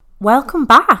Welcome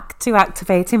back to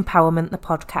Activate Empowerment, the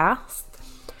podcast.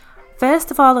 First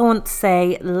of all, I want to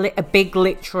say a big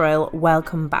literal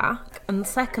welcome back. And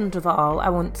second of all, I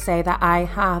want to say that I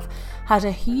have had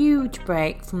a huge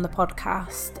break from the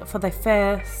podcast for the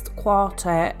first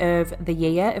quarter of the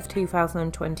year of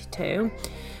 2022.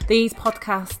 These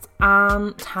podcasts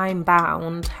aren't time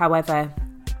bound, however,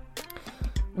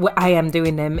 I am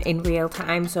doing them in real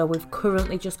time, so we've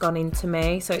currently just gone into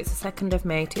May, so it's the 2nd of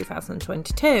May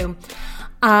 2022,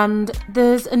 and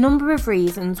there's a number of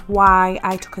reasons why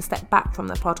I took a step back from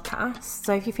the podcast.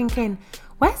 So if you're thinking,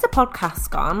 where's the podcast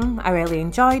gone? I really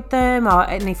enjoyed them,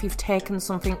 and if you've taken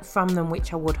something from them,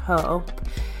 which I would hope,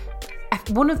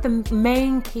 one of the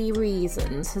main key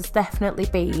reasons has definitely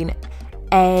been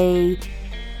I'd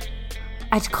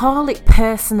call it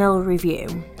personal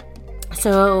review.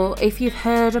 So if you've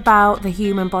heard about the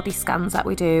human body scans that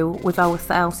we do with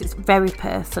ourselves, it's very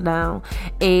personal.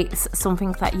 It's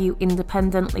something that you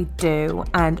independently do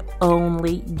and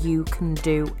only you can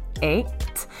do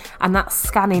it. And that's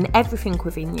scanning everything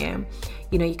within you.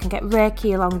 You know, you can get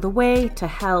Reiki along the way to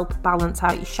help balance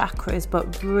out your chakras,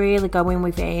 but really going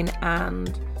within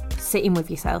and sitting with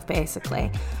yourself,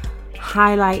 basically.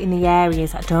 Highlighting the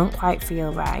areas that don't quite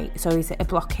feel right. So is it a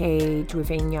blockage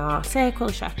within your sacral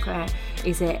chakra?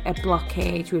 Is it a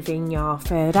blockage within your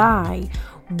third eye?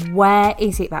 Where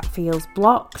is it that feels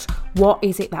blocked? What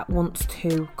is it that wants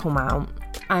to come out?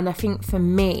 And I think for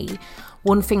me,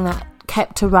 one thing that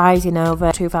kept arising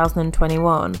over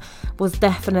 2021 was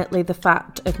definitely the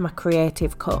fact of my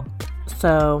creative cup.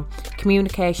 So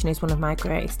communication is one of my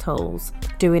greatest tools.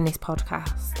 Doing this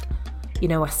podcast, you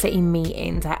know, I sit in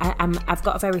meetings, I've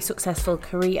got a very successful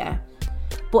career,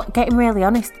 but getting really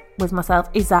honest with myself,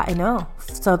 is that enough?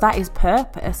 So that is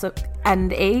purpose,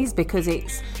 and it is because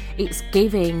it's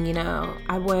giving, you know.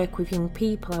 I work with young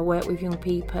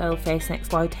people facing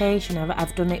exploitation.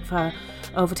 I've done it for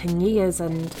over 10 years,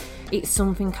 and it's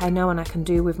something I know and I can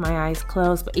do with my eyes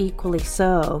closed, but equally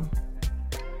so,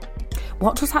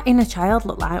 what does that inner child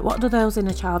look like? What do those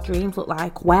inner child dreams look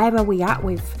like? Where are we at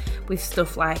with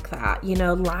stuff like that? You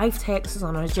know, life takes us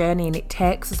on a journey and it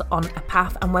takes us on a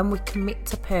path. And when we commit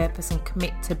to purpose and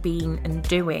commit to being and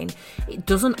doing, it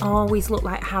doesn't always look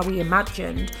like how we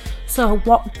imagined. So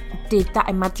what did that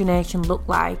imagination look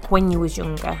like when you was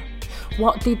younger?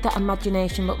 What did that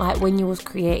imagination look like when you was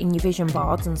creating your vision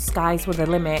boards and skies were the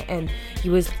limit and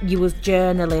you was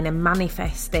journaling and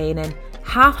manifesting, and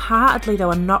half-heartedly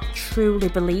though, and not truly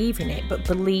believing it, but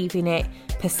believing it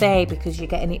per se because you're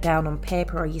getting it down on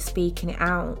paper or you're speaking it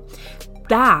out?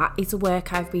 That is the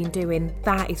work I've been doing.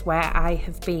 That is where I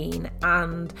have been,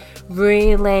 and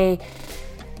really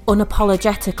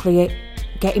unapologetically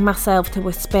getting myself to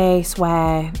a space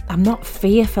where I'm not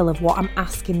fearful of what I'm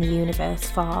asking the universe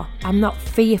for. I'm not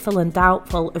fearful and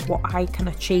doubtful of what I can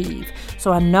achieve.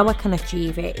 So I know I can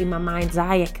achieve it. In my mind's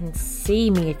eye, I can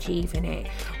see me achieving it.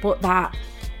 But that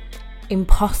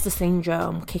imposter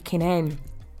syndrome kicking in,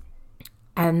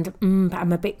 and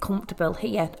I'm a bit comfortable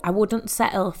here. I wouldn't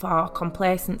settle for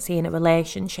complacency in a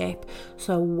relationship.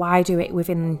 So why do it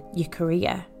within your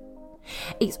career?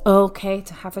 It's okay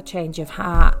to have a change of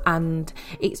heart, and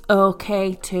it's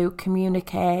okay to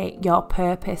communicate your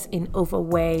purpose in other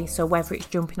ways. So whether it's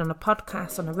jumping on a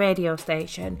podcast, on a radio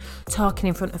station, talking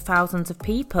in front of thousands of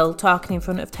people, talking in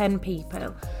front of 10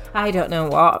 people, I don't know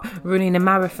what, running a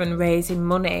marathon, raising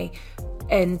money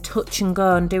and touch and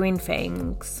go and doing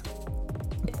things,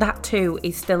 that too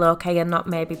is still okay, and not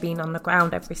maybe being on the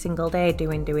ground every single day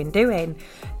doing.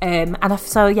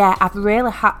 I've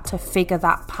really had to figure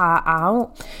that part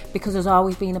out, because there's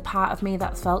always been a part of me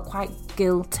that's felt quite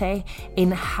guilty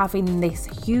in having this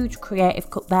huge creative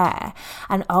cup there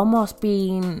and almost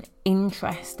being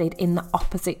interested in the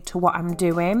opposite to what I'm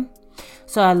doing.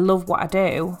 So I love what I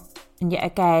do, and yet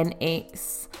again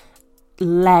it's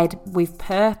led with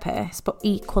purpose, but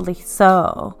equally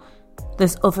so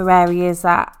there's other areas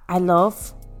that I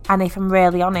love, and if I'm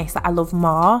really honest, that I love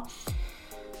more.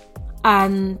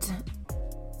 And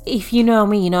if you know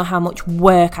me, you know how much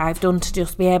work I've done to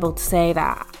just be able to say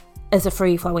that as a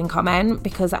free-flowing comment,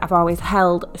 because I've always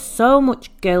held so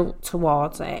much guilt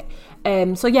towards it.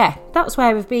 That's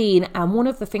where I've been. And one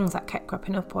of the things that kept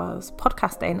cropping up was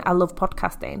podcasting. I love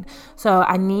podcasting. So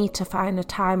I need to find a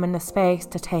time and a space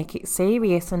to take it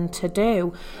serious and to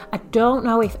do. I don't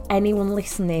know if anyone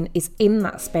listening is in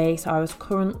that space or is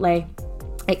currently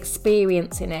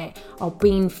experiencing it or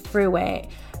been through it.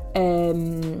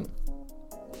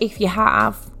 If you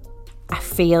have, I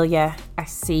feel you, I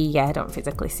see you, I don't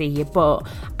physically see you, but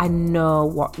I know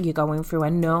what you're going through, I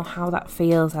know how that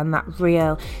feels, and that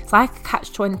real, it's like a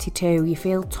catch-22, you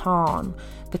feel torn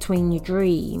between your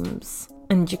dreams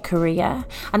and your career.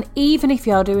 And even if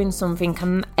you're doing something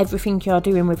and everything you're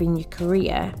doing within your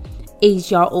career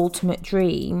is your ultimate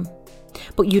dream,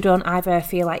 but you don't either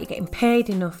feel like you're getting paid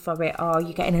enough for it, or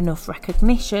you're getting enough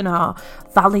recognition or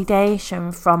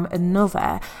validation from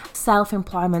another.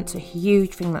 Self-employment's a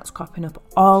huge thing that's cropping up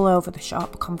all over the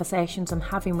shop, conversations I'm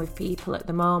having with people at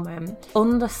the moment.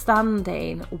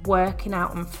 Understanding, working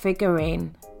out and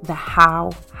figuring the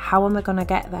how am I going to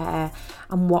get there,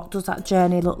 and what does that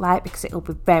journey look like, because it'll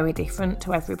be very different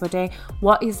to everybody.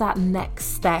 What is that next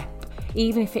step?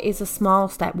 Even if it is a small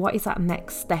step, what is that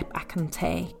next step I can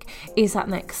take? Is that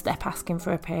next step asking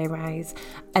for a pay rise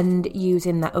and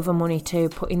using that other money to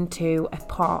put into a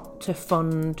pot to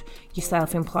fund your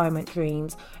self-employment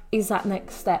dreams? Is that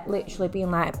next step literally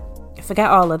being like, forget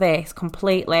all of this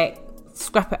completely,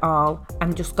 scrap it all,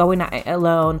 and just going at it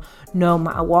alone no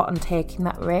matter what, and taking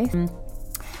that risk?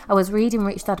 I was reading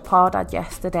Rich Dad Poor Dad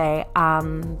yesterday,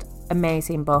 and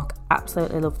amazing book,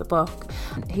 absolutely love the book.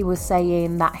 He was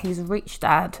saying that his rich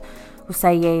dad was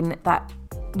saying that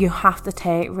you have to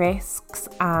take risks,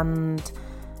 and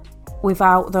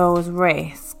without those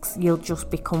risks you'll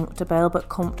just be comfortable, but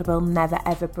comfortable never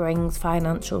ever brings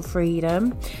financial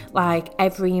freedom. Like,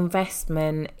 every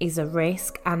investment is a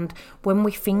risk, and when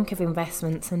we think of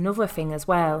investments, another thing as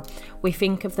well, we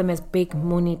think of them as big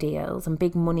money deals and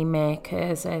big money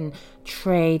makers and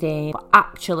trading, but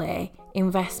actually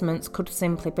investments could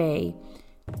simply be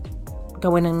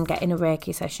going and getting a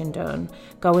Reiki session done,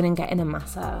 going and getting a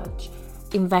massage,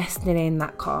 investing in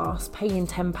that course, paying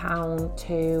 £10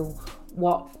 to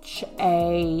watch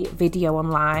a video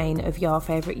online of your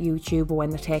favourite YouTuber when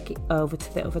they take it over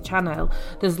to the other channel.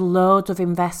 There's loads of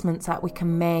investments that we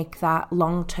can make that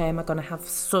long term are going to have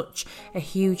such a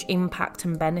huge impact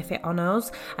and benefit on us,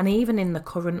 and even in the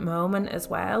current moment as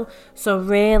well. So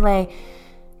really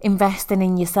investing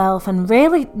in yourself, and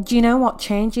really, do you know what,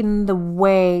 changing the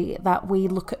way that we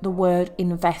look at the word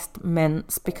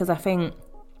investments, because I think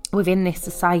within this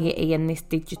society and this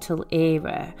digital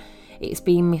era it's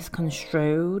been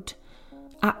misconstrued.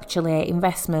 Actually,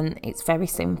 investment, it's very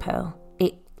simple.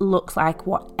 It looks like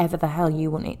whatever the hell you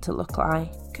want it to look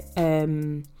like,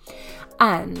 and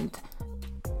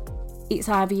it's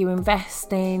either you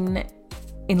investing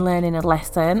in learning a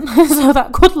lesson, so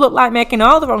that could look like making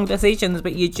all the wrong decisions,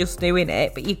 but you're just doing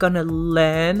it, but you're gonna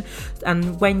learn,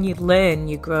 and when you learn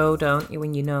you grow, don't you,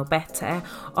 when you know better,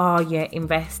 or you're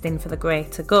investing for the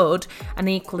greater good, and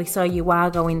equally so you are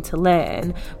going to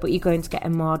learn, but you're going to get a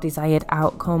more desired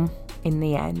outcome in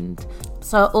the end.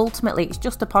 So ultimately it's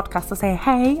just a podcast to say,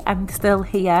 hey, I'm still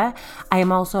here. I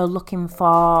am also looking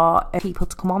for people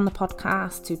to come on the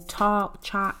podcast to talk,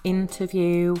 chat,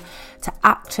 interview, to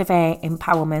activate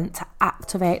empowerment, to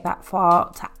activate that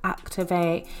thought, to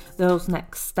activate those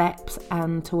next steps,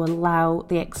 and to allow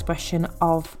the expression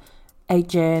of a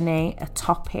journey, a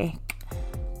topic,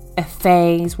 a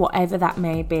phase, whatever that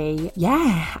may be.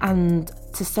 Yeah, and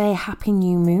to say happy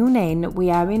new mooning.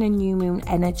 We are in a new moon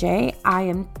energy. I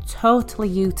am totally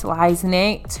utilising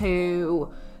it to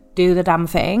do the damn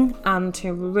thing and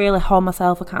to really hold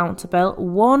myself accountable.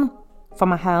 One, for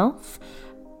my health.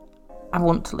 I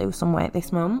want to lose some weight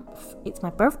this month. It's my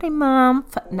birthday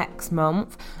month next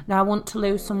month. Now I want to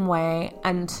lose some weight.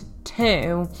 And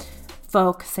two,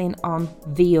 focusing on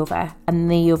the other,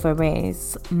 and the other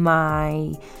is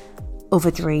my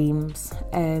other dreams.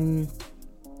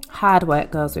 Hard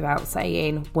work goes without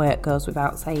saying, work goes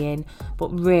without saying, but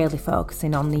really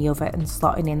focusing on the other and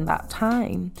slotting in that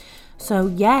time. So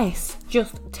yes,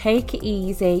 just take it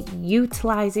easy,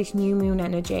 utilise this new moon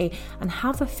energy and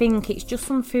have a think. It's just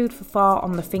some food for thought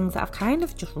on the things that I've kind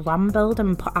of just rambled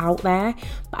and put out there,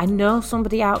 but I know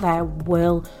somebody out there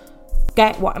will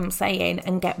get what I'm saying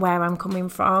and get where I'm coming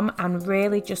from, and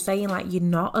really just saying, like, you're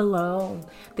not alone.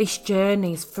 This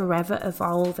journey is forever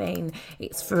evolving.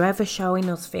 It's forever showing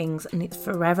us things, and it's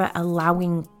forever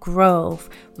allowing growth,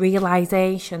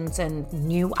 realizations and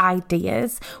new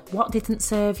ideas. What didn't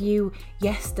serve you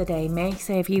yesterday may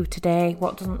serve you today.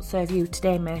 What doesn't serve you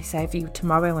today may serve you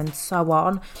tomorrow, and so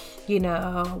on. You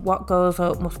know, what goes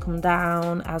up must come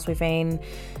down, as within,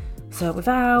 so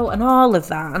without, and all of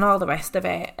that and all the rest of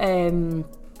it. And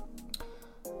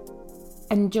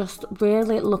just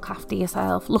really look after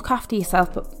yourself,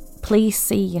 but please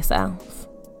see yourself,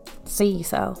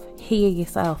 hear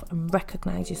yourself and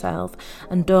recognise yourself,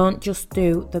 and don't just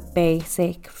do the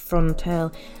basic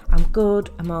frontal, I'm good,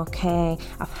 I'm okay,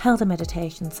 I've held a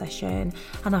meditation session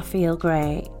and I feel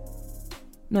great.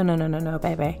 No,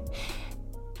 baby.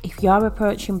 If you're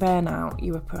approaching burnout,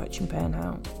 you're approaching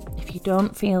burnout. If you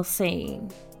don't feel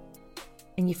seen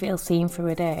and you feel seen for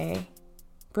a day,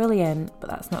 brilliant, but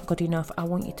that's not good enough. I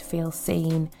want you to feel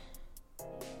seen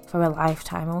for a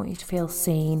lifetime. I want you to feel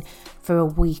seen for a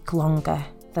week longer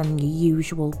than your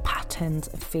usual patterns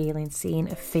of feeling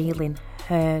seen, of feeling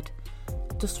heard.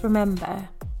 Just remember,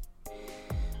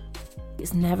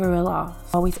 it's never a loss,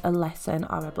 always a lesson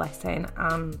or a blessing,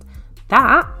 and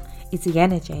that is the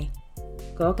energy.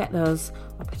 Go get those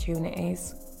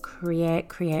opportunities, create,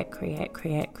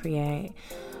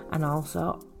 and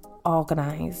also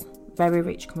organise. Very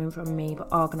rich coming from me, but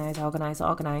organise.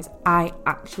 I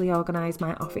actually organised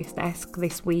my office desk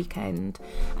this weekend,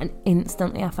 and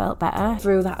instantly I felt better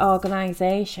through that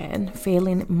organisation,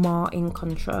 feeling more in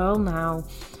control. Now,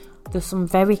 there's some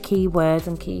very key words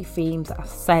and key themes that I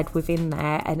said within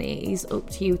there, and it is up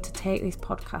to you to take this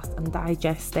podcast and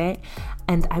digest it,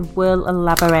 and I will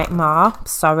elaborate more.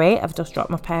 Sorry, I've just dropped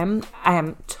my pen. I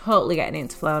am totally getting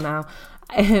into flow now.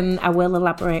 I will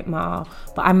elaborate more,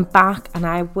 but I'm back and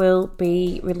I will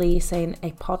be releasing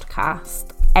a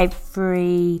podcast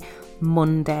every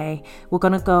Monday. We're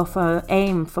going to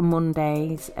aim for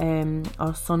Mondays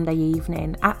or Sunday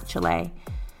evening. Actually,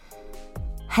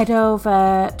 head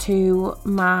over to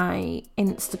my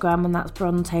Instagram, and that's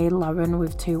Bronte Lauren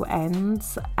with 2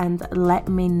 N's, and let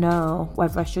me know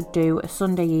whether I should do a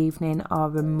Sunday evening or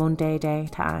a Monday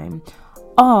daytime.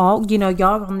 Or, you're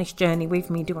on this journey with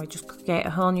me. Do I just create a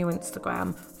whole new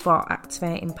Instagram for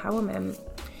Activate Empowerment?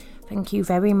 Thank you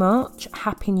very much.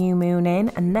 Happy new moon in.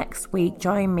 And next week,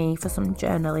 join me for some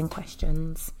journaling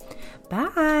questions.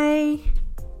 Bye.